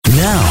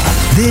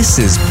This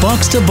is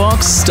Box to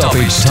Box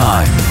Stoppage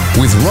Time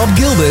with Rob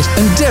Gilbert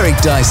and Derek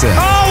Dyson.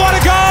 Oh, what a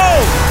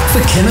goal!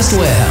 For Chemist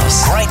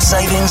Warehouse. Great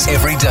savings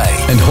every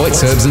day. And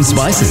Hoyt's Herbs and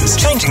Spices.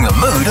 Changing the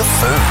mood of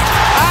food.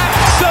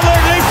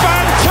 Absolutely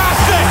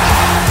fantastic!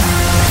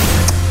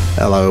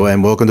 Hello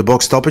and welcome to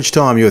Box Stoppage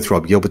Time. You're with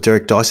Rob Gilbert,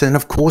 Derek Dyson, and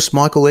of course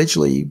Michael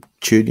Edgley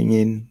tuning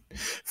in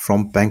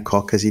from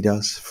Bangkok as he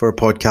does for a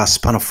podcast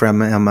spun off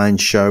from our main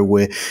show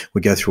where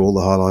we go through all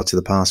the highlights of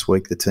the past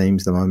week, the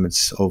teams, the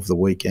moments of the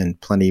week, and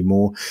plenty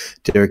more.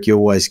 Derek, you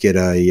always get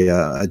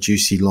a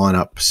juicy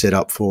lineup set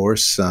up for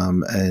us,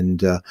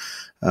 and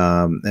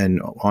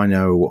I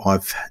know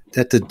I've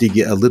had to dig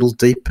a little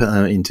deep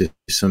into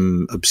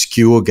some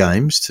obscure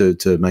games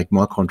to make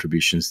my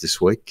contributions this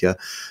week.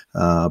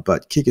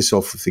 But kick us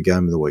off with the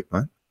game of the week,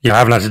 mate. Yeah, I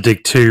haven't had to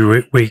dig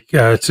too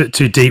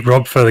deep,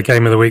 Rob, for the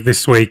game of the week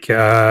this week.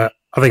 I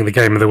think the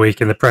game of the week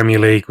in the Premier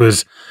League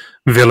was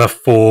Villa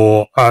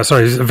 2,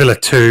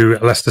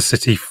 Leicester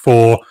City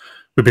 4.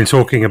 We've been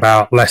talking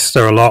about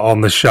Leicester a lot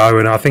on the show,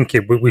 and I think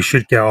we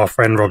should get our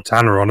friend Rob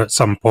Tanner on at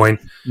some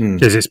point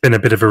because it's been a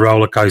bit of a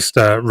roller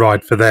coaster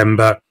ride for them.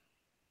 But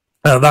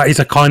that is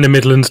a kind of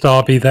Midlands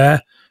derby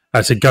there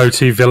to go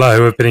to Villa,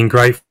 who have been in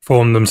great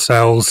form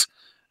themselves.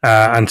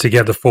 And to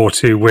get the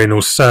 4-2 win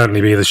will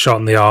certainly be the shot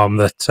in the arm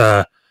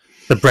that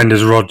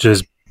Brendan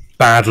Rodgers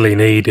badly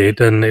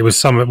needed. And it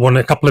was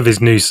a couple of his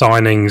new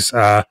signings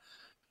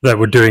that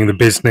were doing the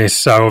business.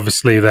 So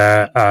obviously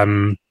their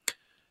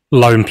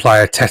loan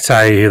player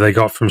Tete, who they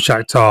got from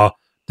Shakhtar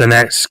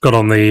Donetsk, got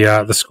on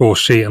the score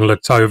sheet and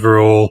looked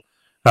overall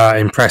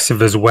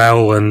impressive as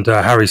well. And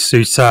Harry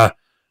Souttar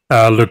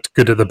looked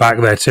good at the back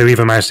there too.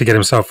 Even managed to get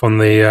himself on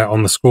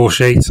the score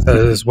sheet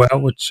as well,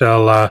 which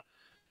I'll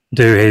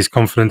do his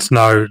confidence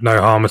no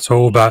harm at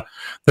all. But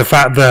the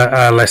fact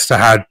that Leicester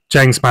had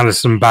James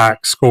Maddison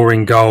back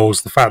scoring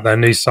goals, the fact that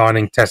new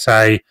signing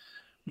Tete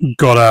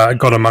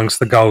got amongst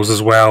the goals as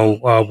well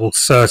will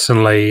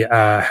certainly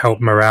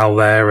help morale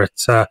there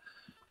at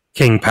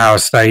King Power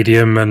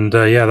Stadium. And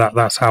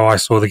that's how I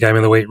saw the game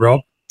of the week,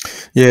 Rob.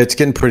 Yeah, it's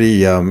getting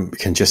pretty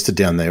congested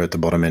down there at the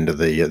bottom end of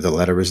the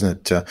ladder,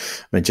 isn't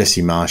it?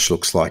 Jesse Marsch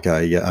looks like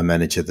a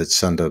manager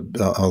that's under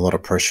a lot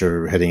of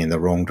pressure, heading in the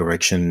wrong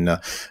direction.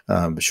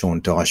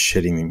 Sean Dyche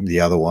heading the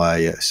other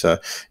way. So,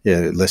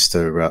 yeah,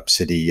 Leicester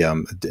City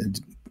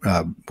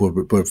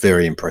were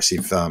very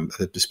impressive,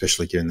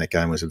 especially given that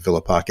game was at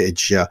Villa Park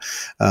Edge.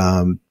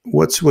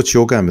 What's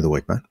your game of the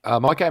week, mate?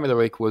 My game of the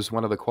week was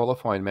one of the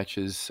qualifying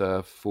matches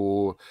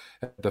for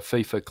the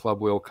FIFA Club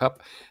World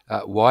Cup.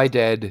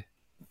 Wydad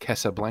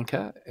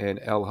Casablanca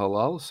and Al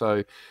Hilal.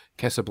 So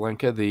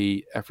Casablanca,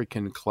 the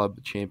African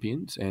club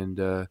champions, and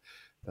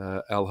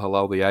Al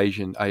Hilal, the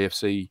Asian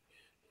AFC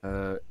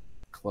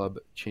club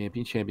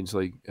Champions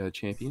League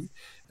champion.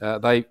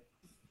 They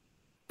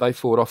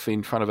fought off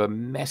in front of a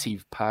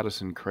massive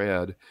partisan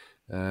crowd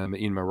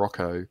in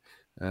Morocco.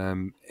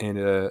 And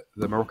the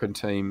Moroccan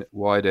team,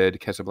 Wydad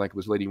Casablanca,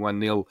 was leading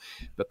 1-0,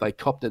 but they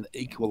copped an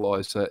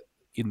equaliser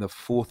in the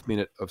 4th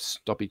minute of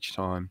stoppage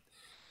time,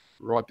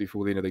 right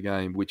before the end of the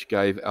game, which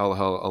gave Al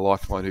Hilal a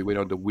lifeline, who went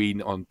on to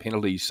win on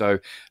penalties. So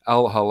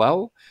Al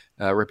Hilal,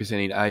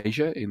 representing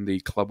Asia in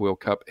the Club World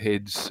Cup,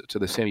 heads to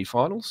the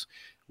semi-finals,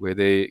 where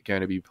they're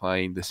going to be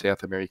playing the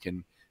South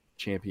American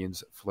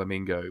champions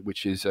Flamengo,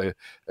 which is a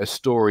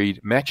storied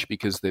match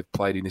because they've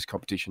played in this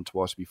competition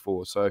twice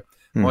before. So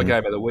my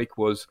game of the week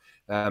was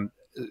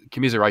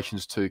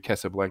commiserations to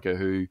Casablanca,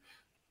 who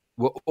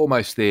were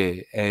almost there,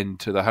 and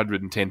to the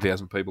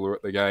 110,000 people who were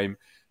at the game.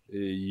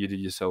 You did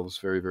yourselves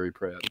very, very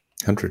proud.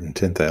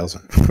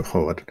 110,000.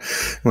 Oh, I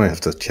might have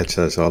to catch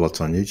those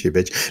highlights on YouTube,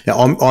 Edge. Now,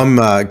 I'm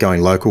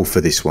going local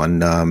for this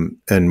one,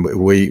 and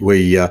we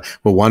were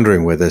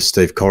wondering whether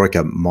Steve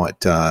Corica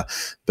might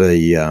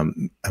be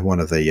one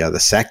of the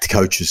sacked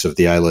coaches of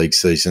the A-League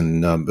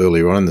season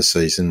earlier on in the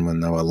season when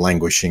they were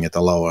languishing at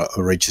the lower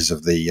reaches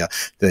of the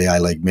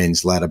A-League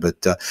men's ladder.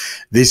 But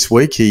this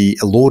week he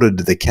lauded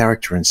the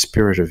character and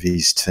spirit of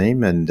his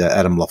team, and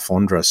Adam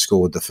Lafondra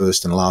scored the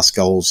first and last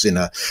goals in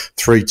a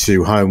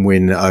 3-2 home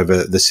win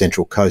over the Central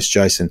Coast.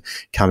 Jason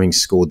Cummings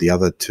scored the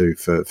other two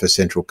for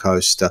Central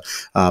Coast.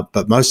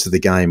 But most of the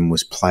game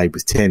was played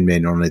with 10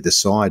 men on either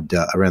side.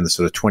 Around the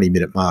sort of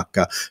 20-minute mark,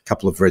 a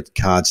couple of red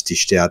cards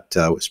dished out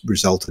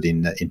resulted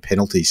in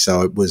penalties.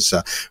 So it was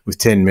with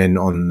 10 men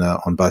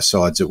on both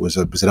sides. It was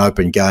an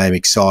open game,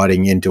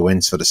 exciting,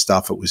 end-to-end sort of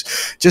stuff. It was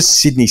just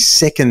Sydney's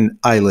second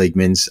A-League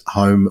men's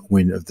home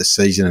win of the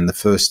season, and the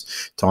first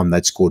time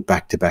they'd scored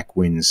back-to-back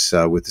wins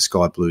with the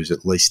Sky Blues,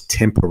 at least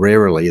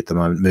temporarily at the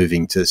moment,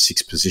 moving to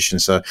 6th position.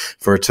 So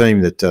for a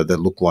team that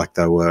looked like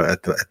they were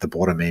at the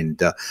bottom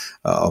end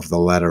of the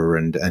ladder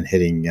and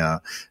heading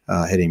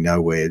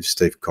nowhere,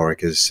 Steve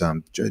Corica's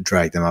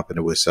dragged them up, and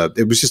it was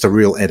just a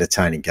real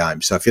entertaining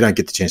game. So if you don't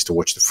get the chance to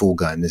watch the full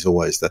game, there's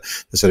always the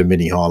sort of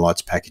mini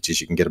highlights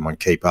packages. You can get them on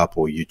Keep Up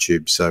or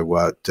YouTube. So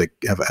to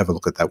have a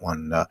look at that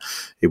one,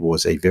 it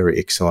was a very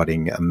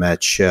exciting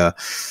match.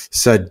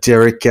 So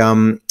Derek,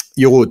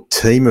 your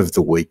team of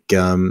the week,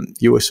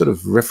 you were sort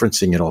of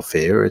referencing it off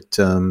air. It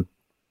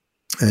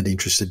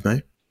interested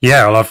me.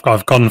 Yeah, well,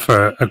 I've gone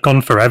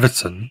for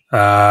Everton.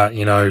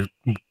 An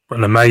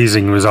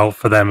amazing result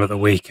for them at the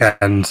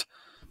weekend,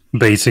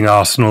 beating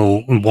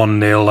Arsenal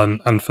 1-0,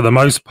 and for the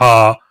most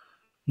part,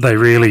 they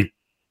really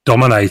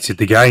dominated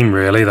the game.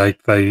 Really,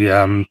 they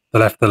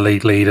left the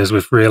league leaders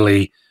with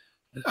really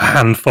a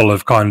handful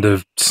of kind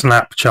of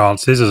snap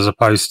chances as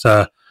opposed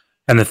to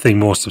anything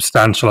more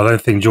substantial. I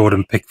don't think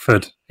Jordan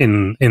Pickford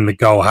in the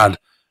goal had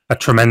a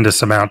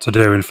tremendous amount to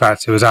do. In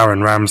fact, it was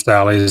Aaron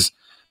Ramsdale,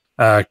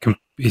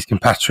 his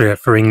compatriot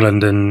for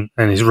England and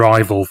his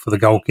rival for the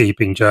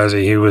goalkeeping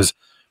jersey, who was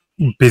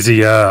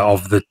busier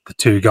of the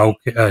two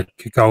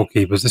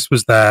goalkeepers. This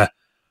was their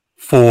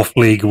fourth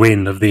league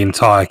win of the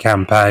entire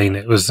campaign.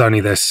 It was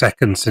only their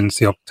second since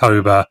the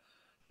October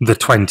the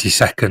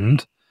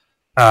 22nd.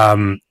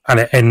 And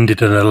it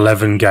ended an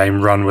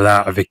 11-game run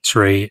without a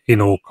victory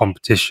in all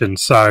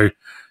competitions. So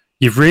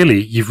you've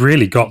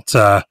really got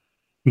to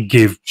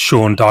give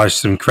Sean Dyche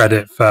some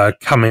credit for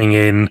coming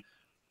in,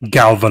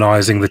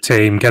 galvanising the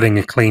team, getting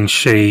a clean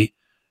sheet,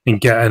 and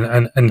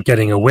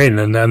getting a win.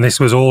 And this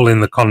was all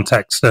in the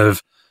context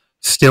of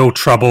still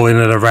trouble in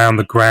and around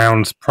the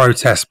ground,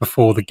 protests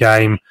before the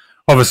game.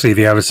 Obviously,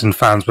 the Everton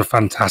fans were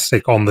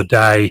fantastic on the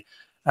day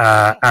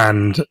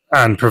and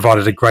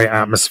provided a great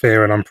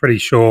atmosphere, and I'm pretty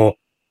sure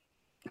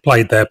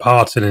played their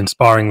part in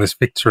inspiring this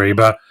victory.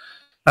 But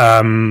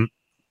it's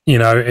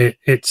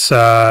just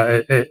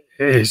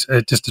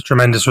a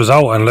tremendous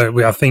result, and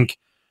look, I think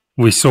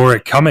we saw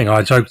it coming.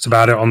 I joked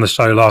about it on the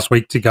show last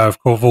week to go. Of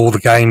course, of all the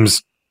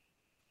games,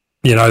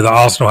 that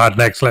Arsenal had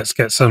next, let's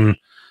get some,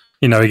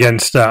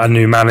 against a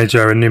new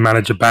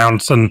manager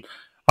bounce. And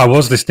I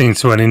was listening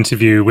to an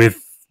interview with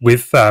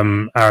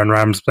Aaron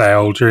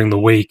Ramsdale during the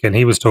week, and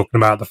he was talking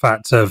about the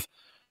fact of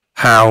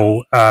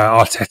how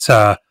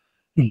Arteta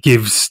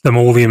gives them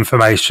all the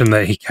information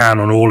that he can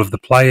on all of the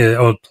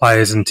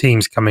players and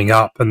teams coming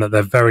up, and that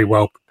they're very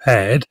well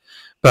prepared.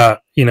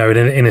 But,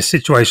 in a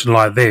situation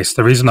like this,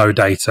 there is no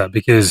data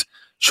because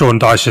Sean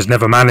Dyche has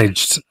never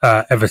managed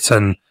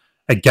Everton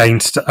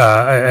against in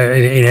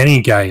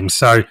any game.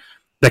 So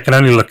they can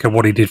only look at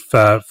what he did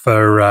for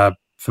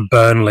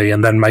Burnley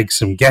and then make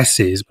some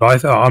guesses.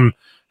 But I'm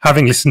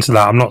having listened to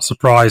that, I'm not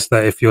surprised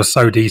that if you're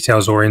so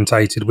details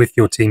orientated with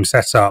your team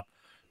setup,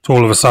 to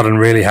all of a sudden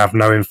really have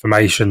no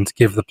information to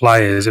give the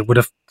players, it would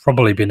have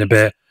probably been a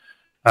bit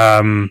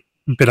kind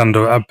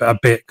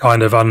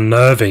of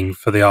unnerving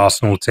for the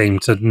Arsenal team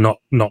to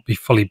not be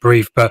fully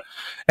briefed. But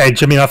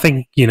Edge, I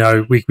think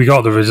we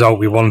got the result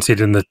we wanted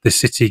in the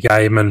City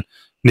game, and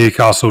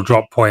Newcastle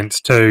dropped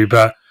points too.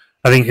 But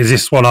I think, is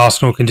this one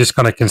Arsenal can just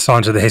kind of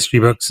consign to the history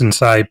books and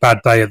say, bad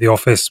day at the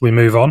office, we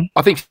move on?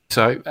 I think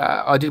so.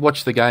 I did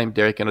watch the game,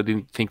 Derek, and I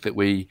didn't think that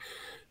we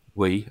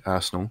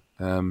Arsenal,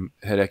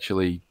 had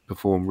actually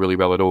performed really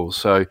well at all.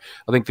 So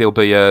I think there'll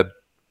be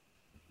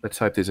let's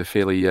hope there's a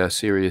fairly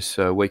serious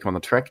week on the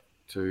track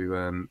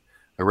to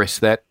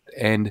arrest that.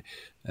 And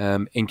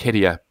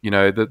Nketiah,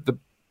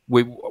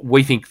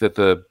 we think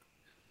that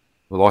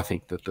I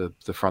think that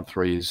the front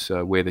three is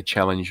where the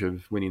challenge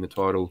of winning the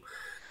title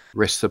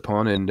rests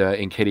upon. And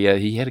Nketiah,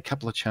 he had a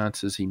couple of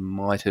chances. He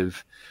might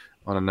have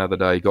on another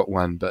day got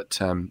one,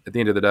 but at the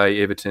end of the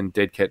day, Everton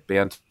dead cat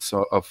bounce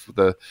off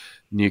the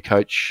new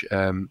coach.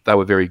 They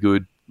were very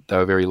good. They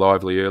were very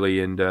lively early,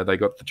 and they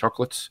got the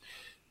chocolates.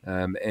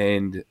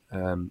 And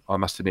I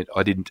must admit,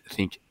 I didn't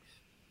think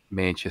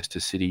Manchester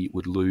City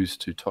would lose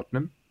to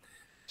Tottenham,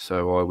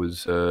 so I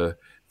was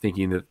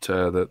thinking that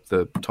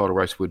the title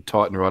race would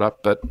tighten right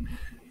up. But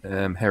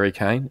Harry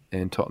Kane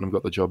and Tottenham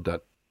got the job done.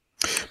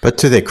 But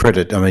to their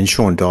credit,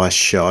 Sean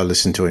Dyche, I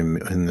listened to him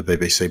in the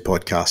BBC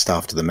podcast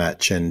after the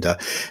match, and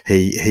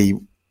he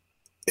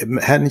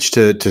managed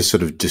to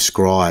sort of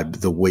describe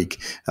the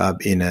week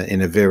in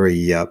a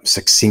very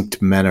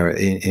succinct manner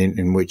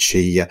in which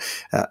he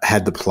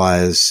had the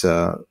players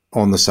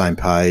on the same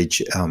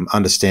page,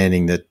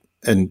 understanding that,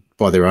 and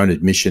by their own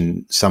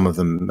admission, some of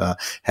them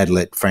had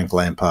let Frank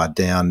Lampard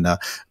down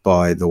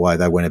by the way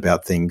they went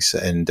about things,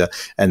 and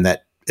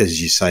that,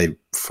 as you say,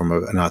 from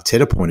an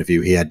Arteta point of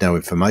view, he had no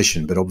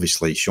information, but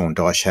obviously Sean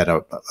Dyche had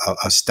a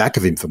stack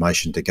of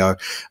information to go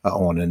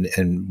on,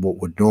 and what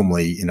would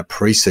normally in a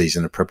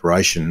pre-season, a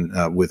preparation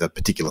with a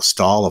particular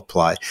style of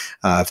play,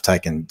 have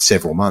taken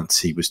several months.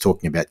 He was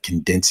talking about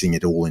condensing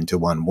it all into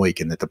 1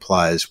 week, and that the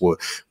players were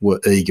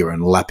eager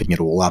and lapping it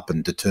all up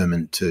and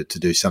determined to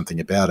do something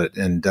about it.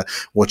 And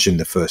watching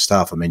the first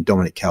half,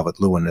 Dominic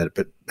Calvert-Lewin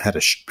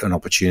had an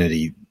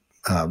opportunity,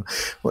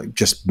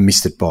 just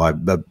missed it by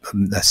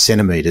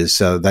centimetres.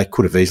 They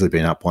could have easily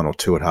been up 1 or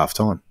 2 at half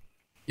time.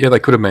 Yeah, they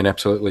could have been,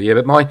 absolutely. Yeah,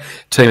 but my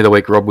team of the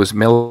week, Rob, was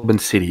Melbourne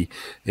City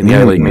in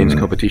the A-League men's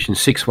competition.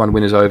 6-1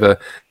 winners over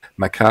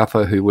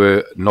Macarthur, who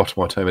were not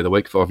my team of the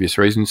week for obvious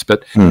reasons.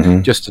 But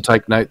just to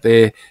take note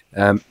there,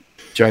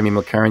 Jamie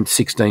McCarran,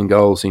 16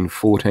 goals in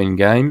 14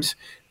 games.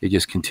 He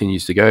just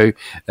continues to go.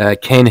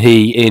 Can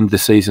he end the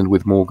season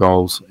with more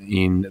goals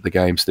in the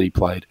games that he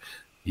played?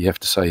 You have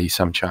to say he's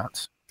some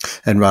chance.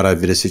 And Rado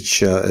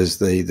Vidicic is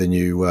the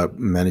new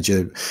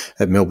manager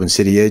at Melbourne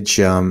City Edge.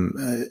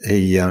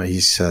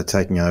 He's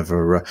taking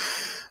over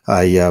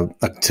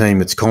a team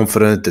that's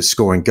confident, that's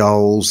scoring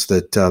goals,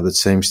 that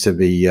seems to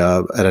be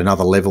at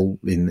another level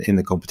in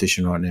the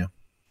competition right now.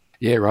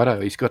 Yeah, righto.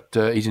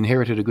 He's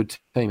inherited a good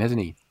team, hasn't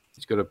he?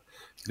 He's got a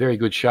very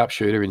good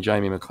sharpshooter in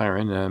Jamie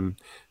McLaren.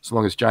 As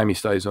long as Jamie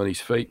stays on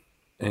his feet,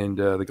 and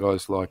the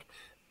guys like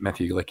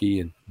Matthew Leckie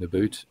and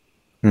Naboot,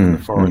 and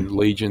the foreign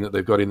legion that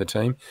they've got in the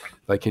team,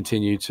 they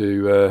continue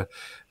to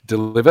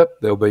deliver.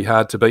 They'll be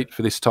hard to beat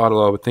for this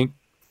title, I would think.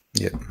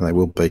 Yeah, they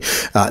will be.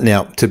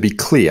 Now, to be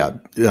clear,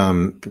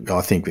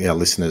 I think our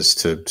listeners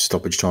to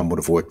Stoppage Time would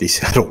have worked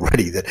this out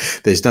already,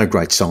 that there's no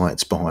great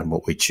science behind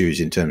what we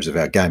choose in terms of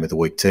our Game of the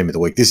Week, Team of the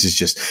Week. This is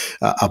just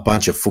a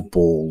bunch of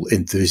football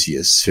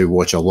enthusiasts who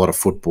watch a lot of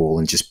football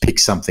and just pick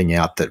something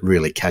out that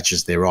really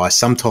catches their eye.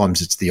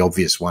 Sometimes it's the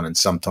obvious one and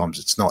sometimes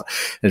it's not.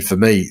 And for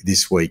me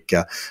this week,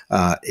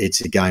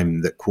 it's a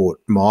game that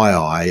caught my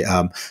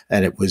eye,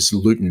 and it was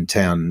Luton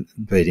Town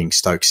beating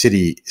Stoke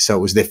City. So it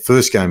was their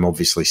first game,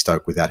 obviously,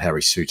 Stoke without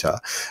Harry Souttar.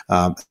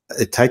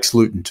 It takes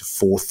Luton to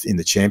fourth in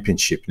the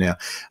championship. Now,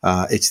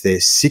 it's their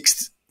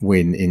sixth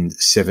win in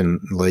 7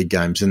 league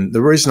games. And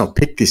the reason I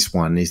picked this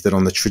one is that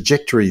on the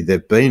trajectory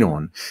they've been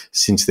on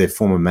since their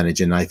former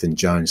manager Nathan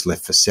Jones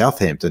left for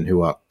Southampton,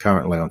 who are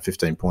currently on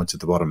 15 points at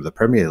the bottom of the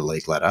Premier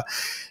League ladder,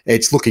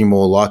 it's looking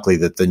more likely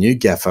that the new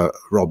gaffer,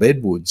 Rob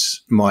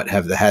Edwards, might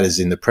have the Hatters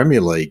in the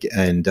Premier League.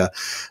 And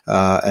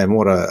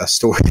what a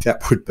story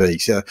that would be.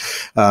 So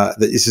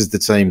this is the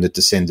team that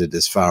descended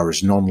as far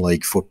as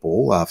non-league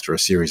football after a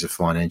series of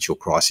financial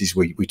crises.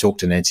 We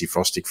talked to Nancy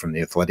Frostick from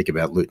The Athletic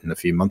about Luton a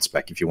few months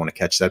back, if you want to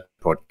catch that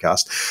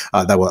podcast.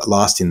 They were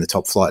last in the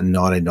top flight in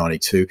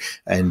 1992,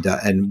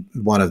 and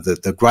one of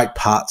the great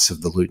parts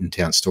of the Luton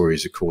Town story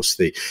is, of course,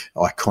 the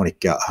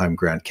iconic home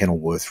ground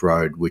Kenilworth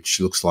Road, which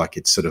looks like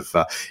it's sort of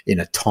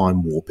in a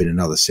time warp in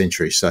another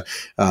century. So,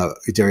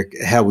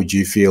 Derek, how would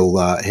you feel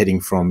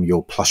heading from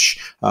your plush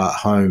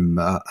home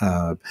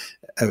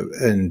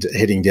and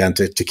heading down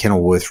to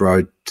Kenilworth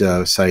Road,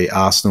 say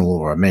Arsenal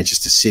or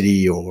Manchester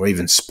City or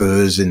even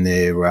Spurs in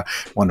their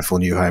wonderful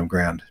new home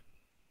ground?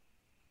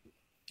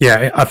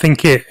 Yeah, I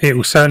think it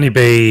will certainly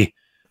be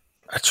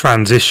a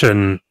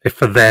transition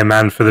for them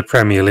and for the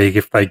Premier League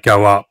if they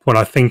go up. When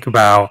I think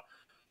about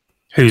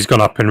who's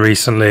gone up in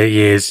recent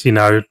years,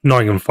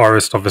 Nottingham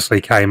Forest obviously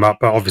came up,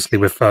 but obviously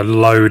with a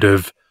load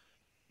of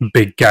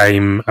big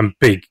game and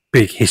big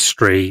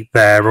history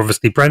there.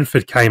 Obviously,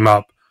 Brentford came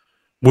up,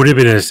 would have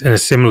been in a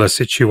similar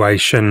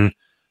situation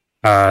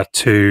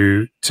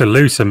to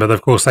Luton, but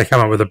of course they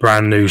come up with a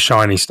brand new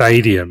shiny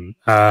stadium.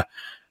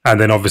 And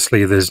then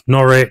obviously there's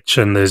Norwich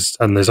and there's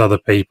other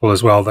people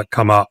as well that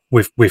come up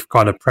with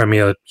kind of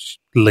Premier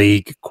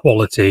League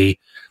quality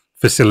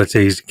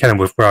facilities.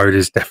 Kenilworth Road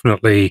is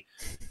definitely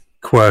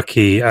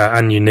quirky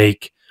and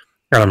unique,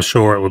 and I'm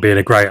sure it will be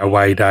a great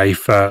away day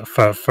for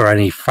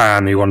any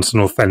fan who wants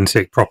an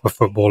authentic, proper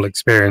football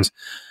experience.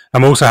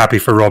 I'm also happy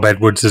for Rob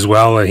Edwards as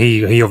well.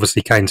 He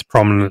obviously came to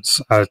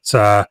prominence as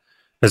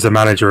the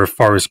manager of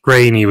Forest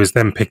Green. He was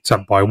then picked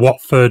up by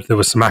Watford. There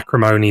was some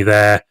acrimony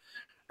there.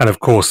 And of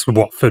course,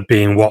 Watford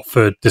being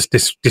Watford, just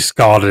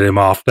discarded him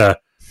after,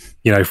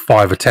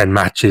 5 or 10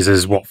 matches,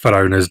 as Watford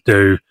owners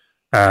do.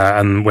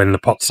 And when the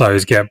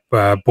Pozzos get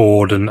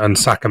bored and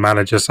sack a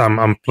manager. So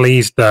I'm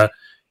pleased that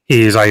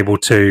he is able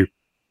to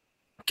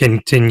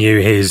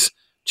continue his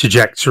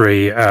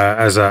trajectory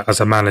as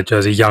a manager,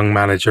 as a young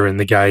manager in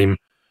the game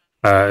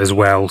as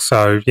well.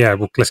 So, yeah,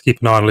 let's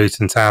keep an eye on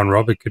Luton Town,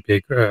 Rob. It could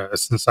be a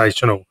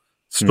sensational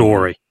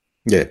story.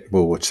 Yeah,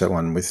 we'll watch that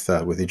one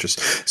with interest.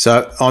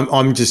 So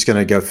I'm just going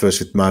to go first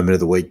with Moment of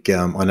the Week.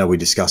 I know we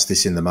discussed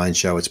this in the main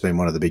show. It's been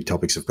one of the big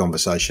topics of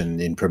conversation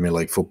in Premier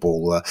League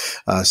football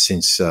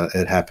since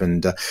it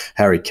happened.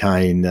 Harry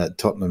Kane,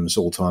 Tottenham's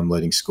all-time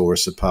leading scorer,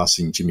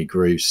 surpassing Jimmy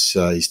Greaves,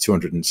 his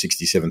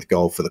 267th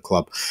goal for the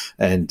club,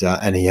 and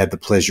he had the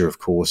pleasure, of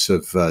course,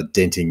 of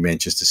denting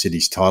Manchester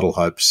City's title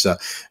hopes.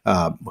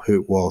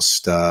 Who,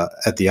 whilst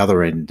at the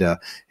other end,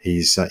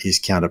 his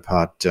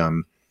counterpart.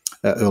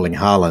 Erling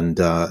Haaland,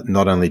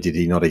 not only did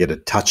he not get a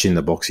touch in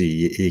the box,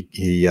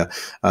 he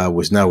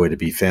was nowhere to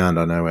be found.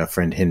 I know our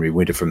friend Henry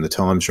Winter from The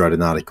Times wrote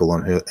an article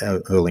on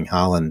Erling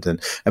Haaland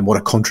and what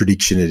a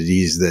contradiction it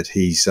is that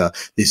he's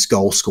this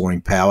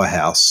goal-scoring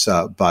powerhouse,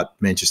 but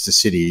Manchester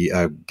City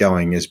are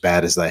going as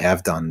bad as they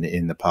have done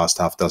in the past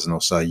half dozen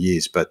or so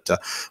years. But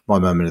my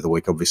moment of the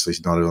week obviously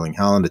is not Erling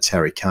Haaland, it's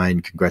Harry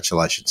Kane.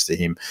 Congratulations to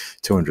him,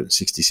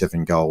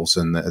 267 goals.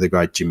 And the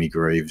great Jimmy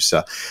Greaves,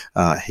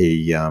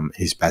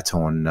 his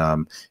baton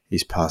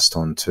he's passed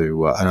on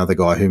to another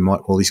guy who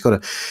might. Well, do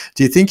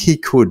you think he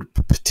could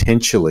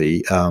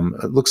potentially?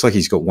 It looks like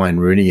he's got Wayne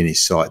Rooney in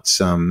his sights.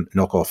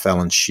 Knock off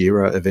Alan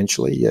Shearer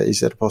eventually.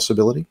 Is that a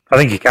possibility? I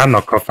think he can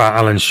knock off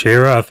Alan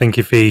Shearer. I think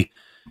if he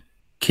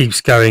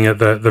keeps going at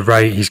the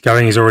rate he's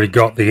going, he's already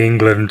got the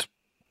England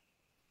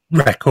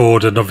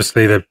record, and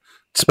obviously the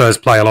Spurs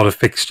play a lot of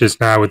fixtures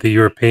now with the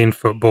European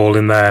football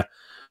in their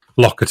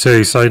locker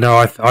too. So no,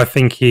 I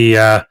think he.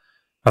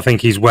 I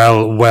think he's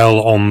well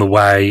on the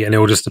way, and it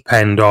will just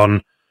depend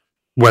on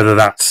whether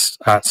that's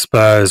at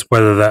Spurs,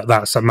 whether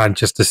that's at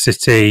Manchester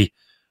City,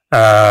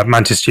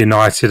 Manchester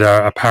United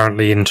are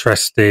apparently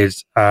interested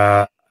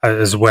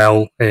as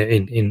well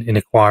in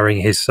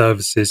acquiring his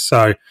services.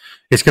 So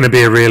it's going to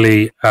be a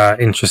really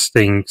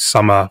interesting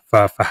summer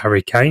for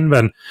Harry Kane.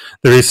 And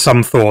there is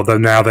some thought that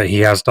now that he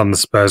has done the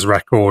Spurs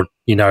record,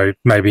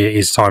 maybe it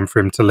is time for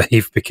him to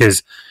leave,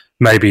 because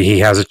maybe he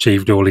has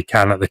achieved all he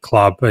can at the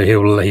club. He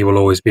will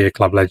always be a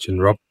club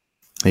legend, Rob.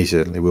 He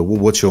certainly will.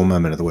 What's your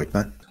moment of the week,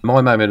 mate?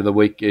 My moment of the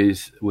week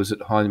was at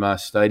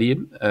Hindmarsh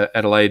Stadium.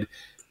 Adelaide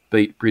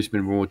beat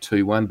Brisbane Roar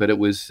 2-1, but it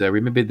was,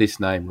 remember this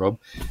name, Rob,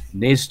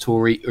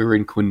 Nestori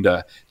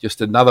Urinkunda,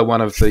 just another one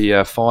of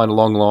the fine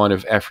long line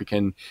of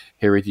African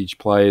heritage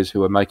players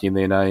who are making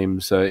their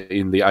names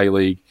in the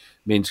A-League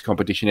men's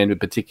competition, and in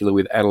particular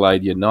with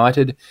Adelaide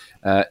United.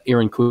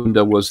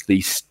 Urinkunda was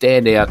the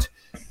standout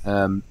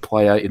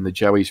player in the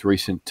Joey's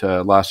recent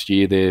last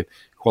year, their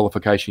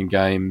qualification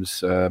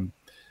games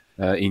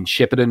in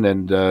Shepparton,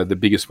 and the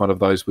biggest one of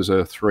those was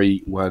a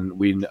 3-1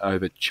 win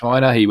over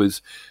China. He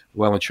was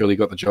well and truly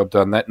got the job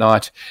done that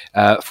night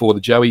for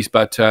the Joeys.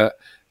 But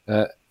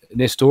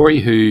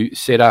Nestori, who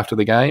said after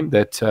the game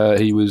that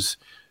he was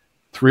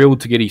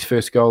thrilled to get his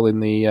first goal in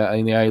the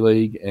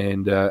A-League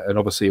and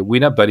obviously a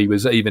winner, but he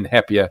was even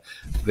happier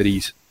that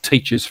his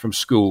teachers from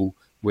school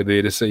were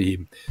there to see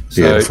him.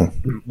 So, beautiful.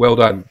 Well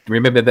done.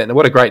 Remember that.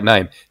 What a great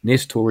name,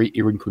 Nestori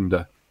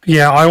Irinkunda.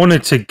 Yeah, I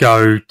wanted to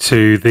go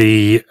to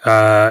the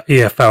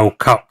EFL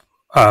Cup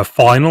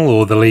final,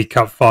 or the League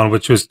Cup final,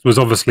 which was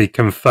obviously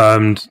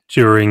confirmed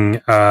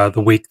during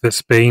the week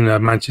that's been.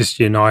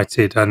 Manchester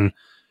United and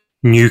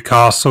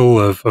Newcastle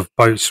have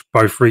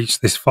both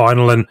reached this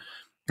final, and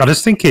I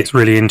just think it's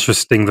really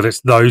interesting that it's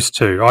those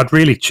two. I'd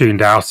really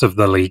tuned out of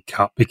the League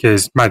Cup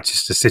because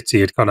Manchester City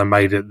had kind of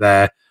made it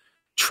their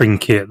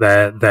trinket,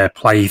 their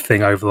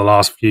plaything over the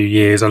last few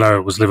years. I know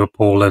it was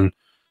Liverpool and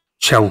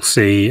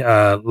Chelsea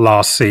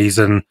last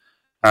season,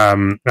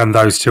 and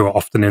those two are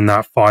often in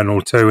that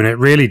final too. And it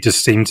really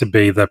just seemed to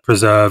be the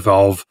preserve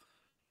of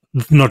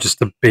not just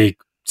the big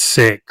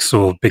six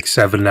or big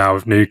seven now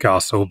of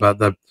Newcastle, but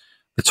the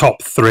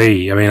top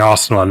three. I mean,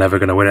 Arsenal are never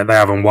going to win it. They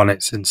haven't won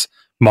it since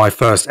my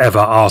first ever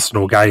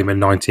Arsenal game in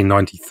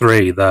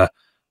 1993, the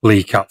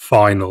League Cup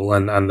final,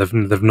 and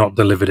they've not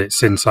delivered it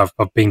since. I've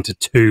been to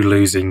two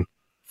losing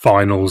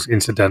finals,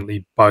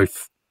 incidentally,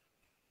 both.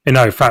 In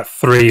fact,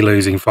 three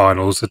losing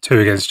finals, the two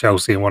against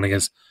Chelsea and one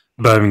against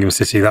Birmingham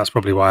City. That's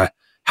probably why I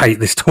hate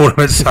this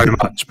tournament so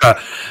much.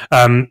 But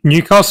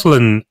Newcastle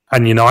and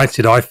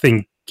United, I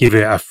think, give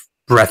it a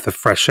breath of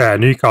fresh air.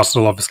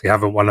 Newcastle obviously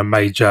haven't won a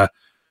major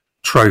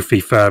trophy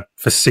for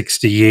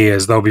 60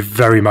 years. They'll be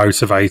very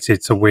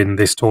motivated to win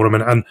this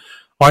tournament. And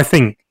I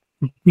think,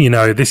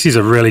 this is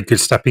a really good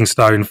stepping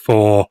stone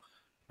for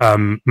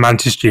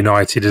Manchester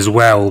United as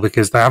well,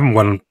 because they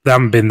haven't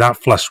been that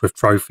flush with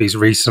trophies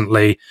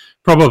recently.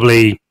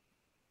 Probably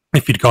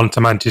if you'd gone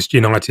to Manchester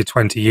United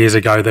 20 years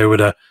ago, they would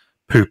have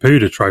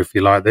poo-pooed a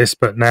trophy like this,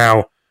 but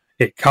now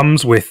it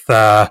comes with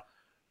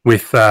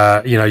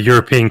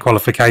European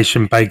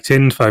qualification baked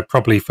in for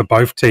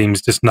both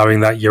teams, just knowing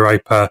that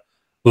Europa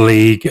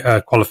League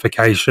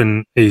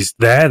qualification is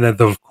there.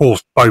 They'll of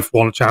course both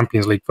want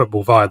Champions League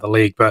football via the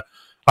league, but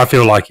I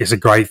feel like it's a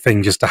great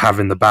thing just to have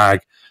in the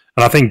bag.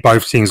 And I think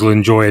both teams will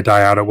enjoy a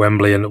day out at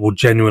Wembley and will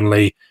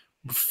genuinely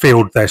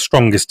field their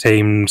strongest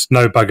teams,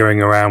 no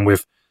buggering around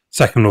with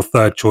second or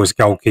third choice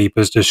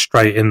goalkeepers, just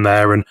straight in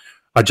there. And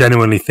I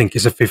genuinely think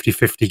it's a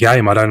 50-50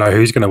 game. I don't know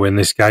who's going to win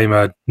this game.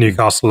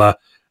 Newcastle are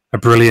a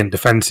brilliant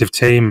defensive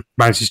team.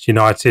 Manchester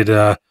United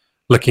are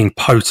looking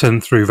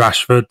potent through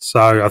Rashford.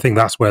 So I think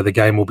that's where the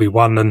game will be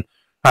won, and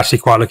actually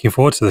quite looking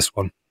forward to this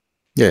one.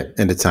 Yeah,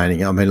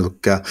 entertaining. I mean,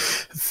 look,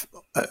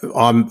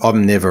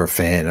 I'm never a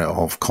fan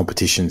of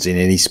competitions in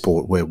any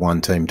sport where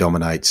one team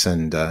dominates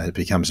and it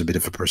becomes a bit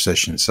of a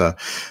procession. So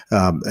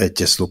it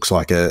just looks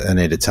like an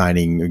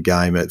entertaining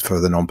game for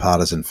the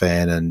non-partisan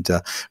fan, and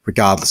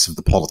regardless of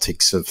the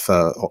politics of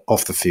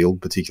off the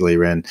field, particularly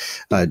around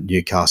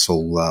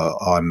Newcastle,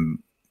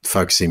 I'm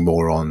focusing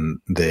more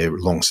on their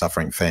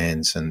long-suffering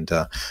fans, and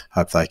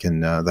hope they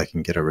can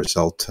get a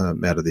result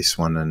out of this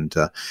one. And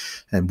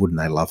wouldn't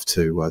they love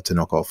to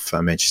knock off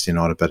Manchester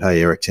United? But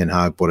hey, Erik ten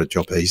Hag, what a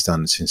job he's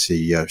done since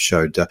he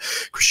showed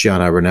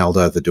Cristiano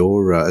Ronaldo the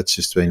door. It's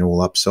just been all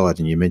upside.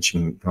 And you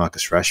mentioned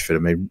Marcus Rashford. I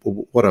mean,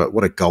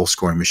 what a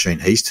goal-scoring machine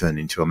he's turned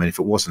into. I mean, if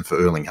it wasn't for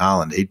Erling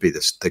Haaland, he'd be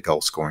the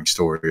goal-scoring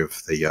story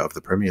of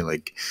the Premier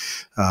League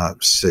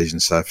season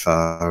so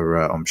far,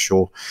 I'm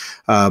sure.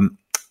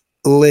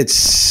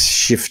 Let's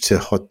shift to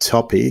hot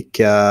topic.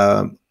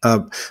 For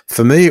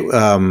me,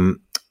 I'm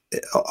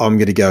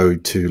going to go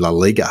to La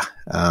Liga.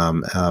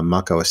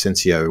 Marco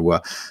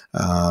Asensio,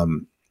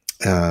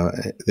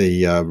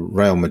 the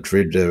Real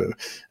Madrid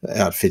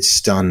outfit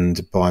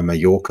stunned by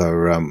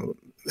Mallorca,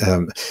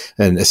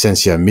 and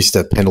Asensio missed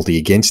a penalty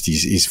against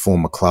his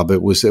former club.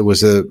 It was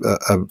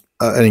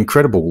an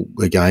incredible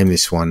game,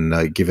 this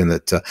one, given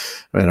that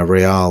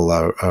Real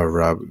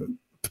are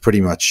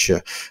pretty much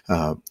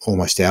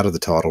almost out of the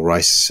title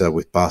race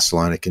with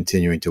Barcelona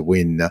continuing to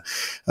win.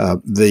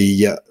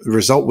 The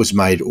result was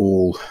made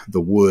all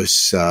the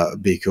worse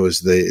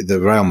because the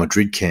Real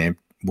Madrid camp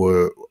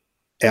were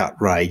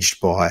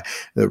outraged by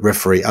the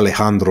referee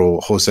Alejandro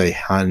Jose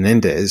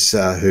Hernandez,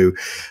 who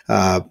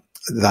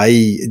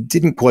they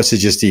didn't quite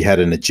suggest he had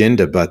an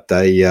agenda, but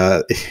they,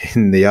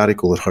 in the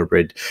article that I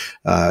read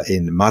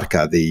in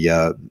Marca,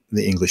 the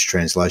English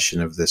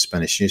translation of the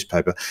Spanish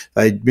newspaper,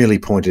 they merely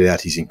pointed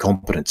out his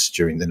incompetence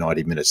during the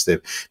 90 minutes.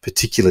 They're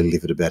particularly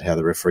livid about how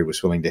the referee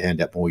was willing to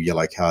hand out more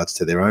yellow cards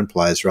to their own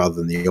players rather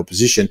than the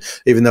opposition,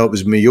 even though it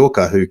was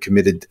Mallorca who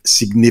committed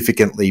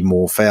significantly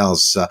more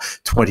fouls,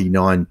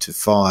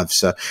 29-5.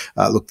 So,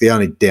 look, the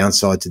only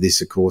downside to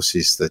this, of course,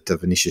 is that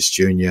Vinicius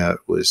Jr.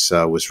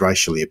 was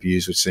racially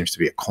abused, which seems to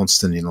be a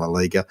constant in La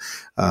Liga.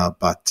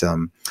 But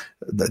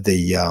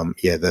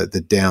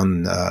the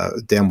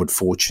downward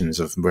fortunes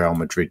of Real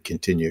Madrid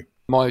continue.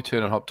 My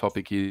turn on hot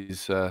topic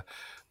is the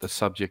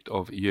subject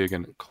of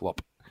Jurgen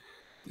Klopp.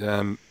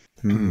 As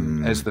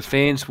the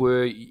fans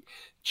were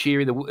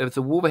cheering, as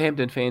the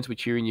Wolverhampton fans were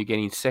cheering, you're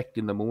getting sacked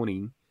in the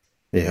morning.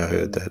 Yeah, I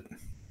heard that.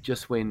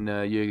 Just when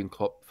Jurgen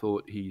Klopp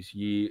thought his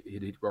year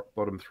had hit rock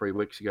bottom 3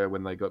 weeks ago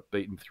when they got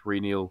beaten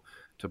 3-0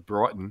 to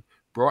Brighton.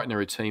 Brighton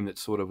are a team that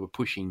sort of were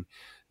pushing,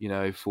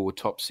 for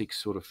top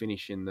 6 sort of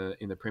finish in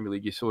the Premier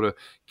League. You sort of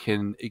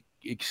can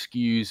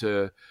excuse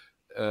a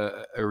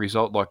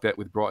result like that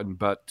with Brighton,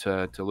 but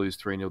to lose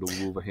 3-0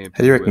 to Wolverhampton.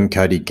 How do you reckon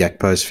Cody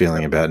Gakpo's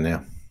feeling about it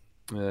now?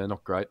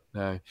 Not great,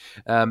 no.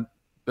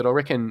 But I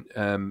reckon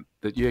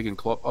that Jurgen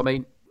Klopp, I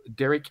mean,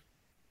 Derek,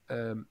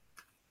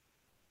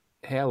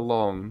 how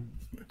long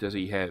does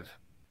he have?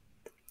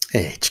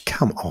 Edge,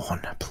 come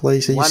on,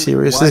 please. Are you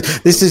serious?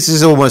 This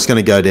is almost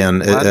going to go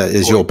down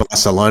as your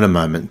Barcelona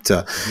moment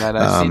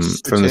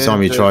from the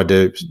time you tried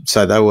to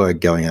say they were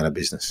going out of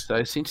business.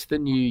 So since the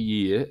new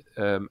year,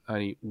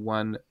 only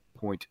 1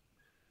 point.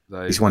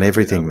 He's won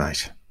everything,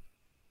 mate.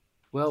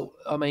 Well,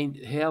 I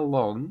mean, how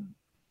long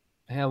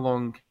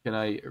can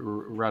a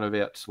run of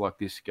outs like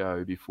this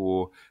go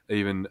before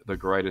even the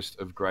greatest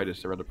of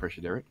greatest are under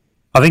pressure, Derek?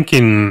 I think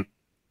in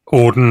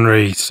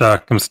ordinary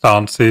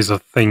circumstances, I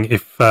think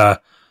if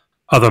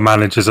other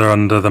managers are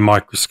under the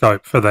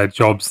microscope for their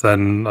jobs,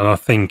 then I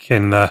think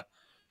in the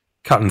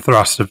cut and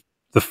thrust of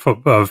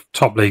of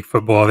top league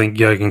football, I think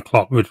Jurgen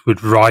Klopp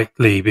would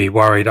rightly be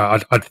worried.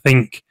 I'd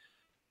think,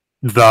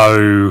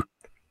 though,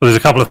 there's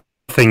a couple of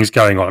things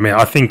going on. I mean,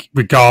 I think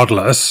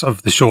regardless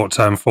of the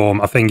short-term form,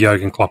 I think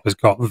Jurgen Klopp has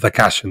got the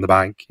cash in the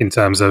bank in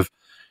terms of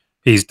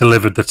he's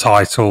delivered the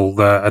title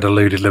that had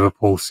eluded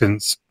Liverpool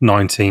since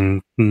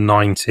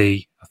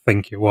 1990, I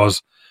think it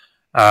was.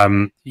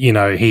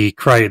 He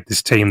created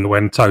this team that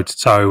went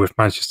toe-to-toe with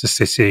Manchester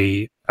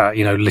City,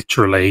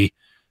 literally,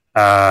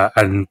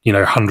 and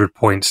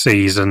 100-point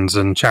seasons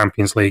and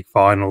Champions League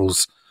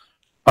finals.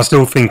 I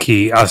still think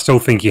he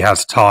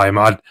has time.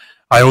 I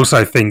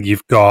also think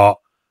you've got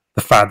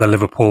the fact that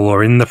Liverpool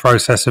are in the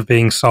process of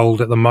being sold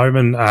at the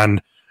moment,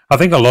 and I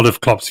think a lot of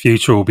Klopp's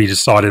future will be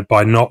decided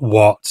by not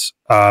what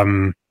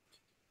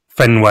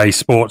Fenway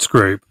Sports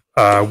Group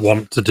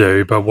want to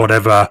do, but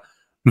whatever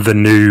the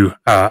new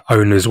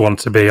owners want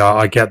to be.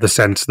 I get the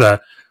sense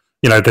that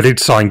they did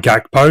sign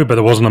Gakpo, but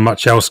there wasn't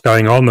much else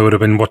going on. They would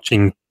have been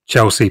watching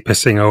Chelsea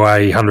pissing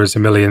away hundreds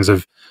of millions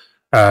of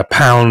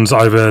pounds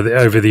over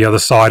the other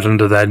side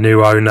under their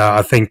new owner.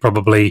 I think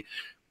probably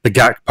the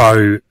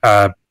Gakpo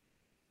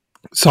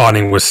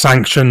signing was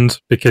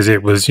sanctioned because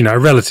it was a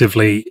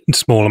relatively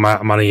small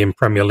amount of money in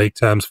Premier League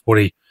terms,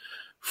 40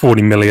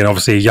 million.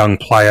 Obviously, a young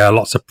player,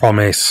 lots of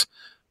promise.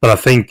 But I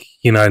think,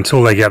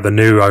 until they get the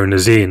new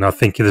owners in, I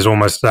think there's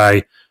almost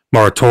a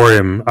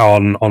moratorium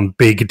on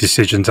big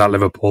decisions at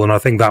Liverpool. And I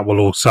think that will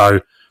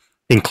also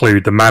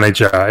include the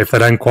manager. If they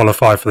don't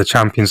qualify for the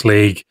Champions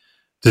League,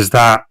 does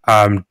that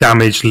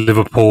damage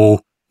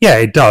Liverpool? Yeah,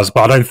 it does.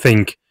 But I don't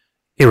think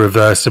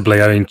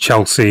irreversibly. I mean,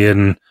 Chelsea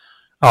and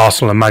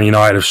Arsenal and Man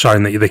United have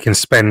shown that they can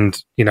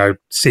spend,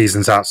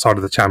 seasons outside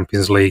of the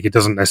Champions League. It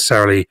doesn't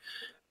necessarily,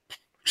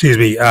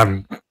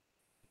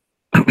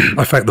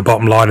 affect the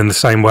bottom line in the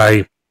same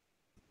way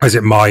as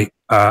it might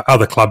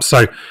other clubs.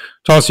 So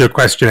to answer your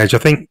question, Edge, I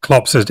think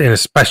Klopp's in a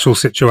special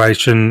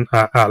situation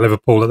at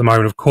Liverpool at the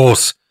moment. Of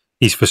course,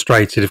 he's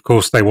frustrated. Of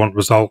course, they want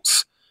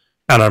results.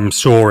 And I'm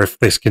sure if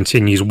this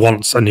continues,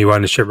 once a new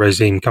ownership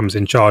regime comes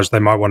in charge, they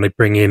might want to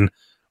bring in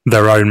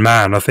their own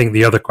man. I think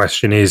the other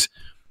question is,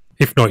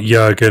 if not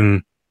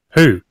Jurgen,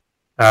 who?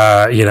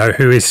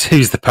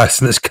 Who's the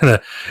person that's going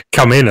to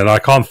come in? And I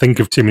can't think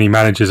of too many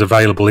managers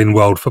available in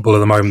world football at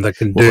the moment that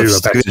can do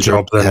a better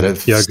job than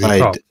Jurgen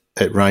Klopp.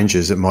 At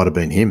Rangers, it might have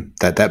been him.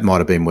 That might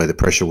have been where the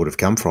pressure would have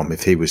come from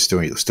if he was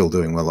still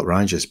doing well at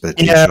Rangers.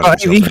 But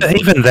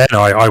even then,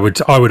 I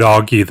would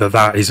argue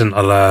that isn't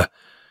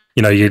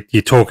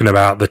you're talking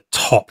about the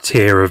top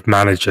tier of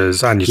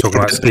managers, and you're talking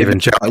about Steven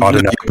Gerrard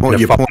in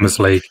the Farmers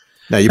League.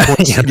 No, your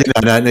point.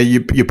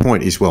 Your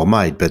point is well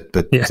made, but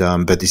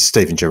it's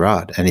Steven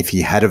Gerrard, and if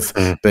he had have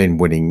been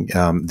winning,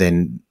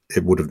 then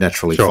it would have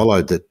naturally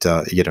followed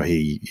that,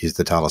 he is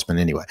the talisman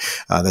anyway.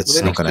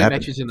 That's not going to happen.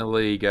 Matches in the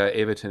league are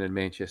Everton and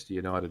Manchester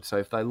United. So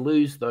if they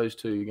lose those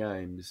 2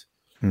 games,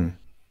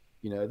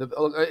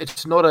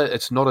 it's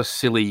not a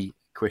silly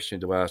question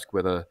to ask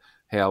whether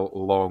how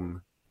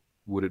long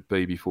would it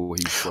be before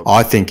he's...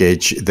 I think,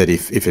 Edge, that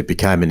if it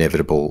became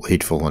inevitable,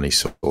 he'd fall on his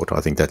sword. I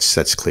think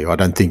that's clear. I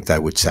don't think they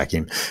would sack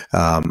him.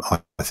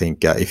 I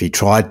think if he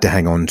tried to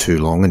hang on too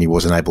long and he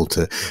wasn't able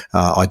to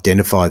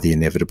identify the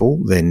inevitable,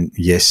 then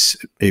yes,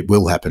 it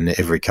will happen.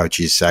 Every coach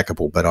is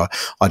sackable, but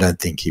I don't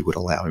think he would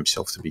allow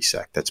himself to be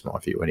sacked. That's my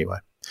view anyway.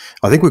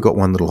 I think we've got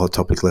one little hot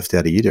topic left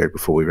out of you, Derek,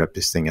 before we wrap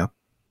this thing up.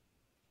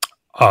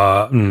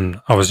 I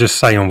was just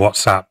saying on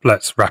WhatsApp,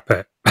 let's wrap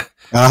it.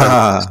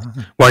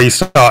 Well, you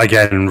start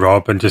again,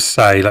 Rob, and just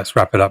say, let's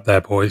wrap it up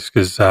there, boys,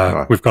 because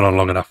we've gone on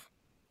long enough.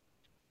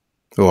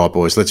 All right,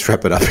 boys, let's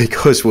wrap it up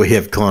because we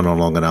have gone on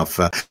long enough,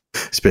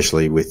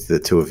 especially with the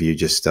two of you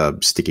just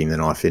sticking the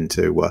knife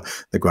into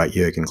the great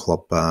Jurgen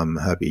Klopp.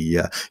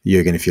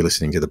 Jurgen, if you're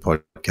listening to the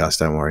podcast,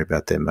 don't worry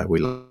about them, mate. We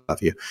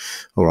love you.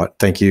 All right.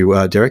 Thank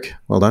you, Derek.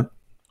 Well done.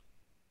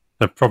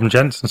 No problem,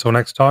 gents. Until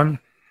next time.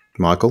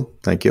 Michael,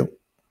 thank you.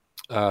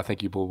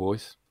 Thank you, Ball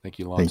Boys. Thank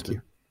you, linesman. Thank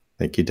you.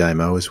 Thank you,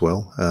 Damo, as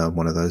well.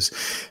 One of those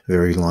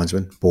very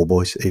linesmen, Ball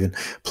Boys even.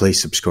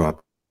 Please subscribe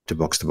to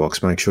Box.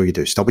 Make sure you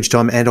do. Stoppage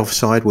Time and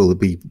Offside. We'll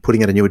be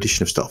putting out a new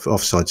edition of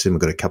Offside soon.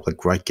 We've got a couple of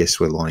great guests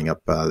we're lining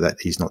up. That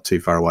is not too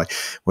far away.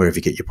 Wherever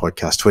you get your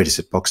podcast, tweet us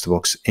at Box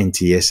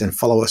NTS and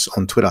follow us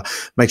on Twitter.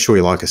 Make sure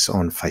you like us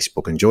on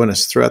Facebook and join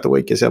us throughout the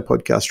week as our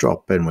podcasts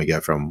drop and we go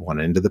from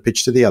one end of the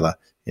pitch to the other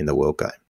in the World Game.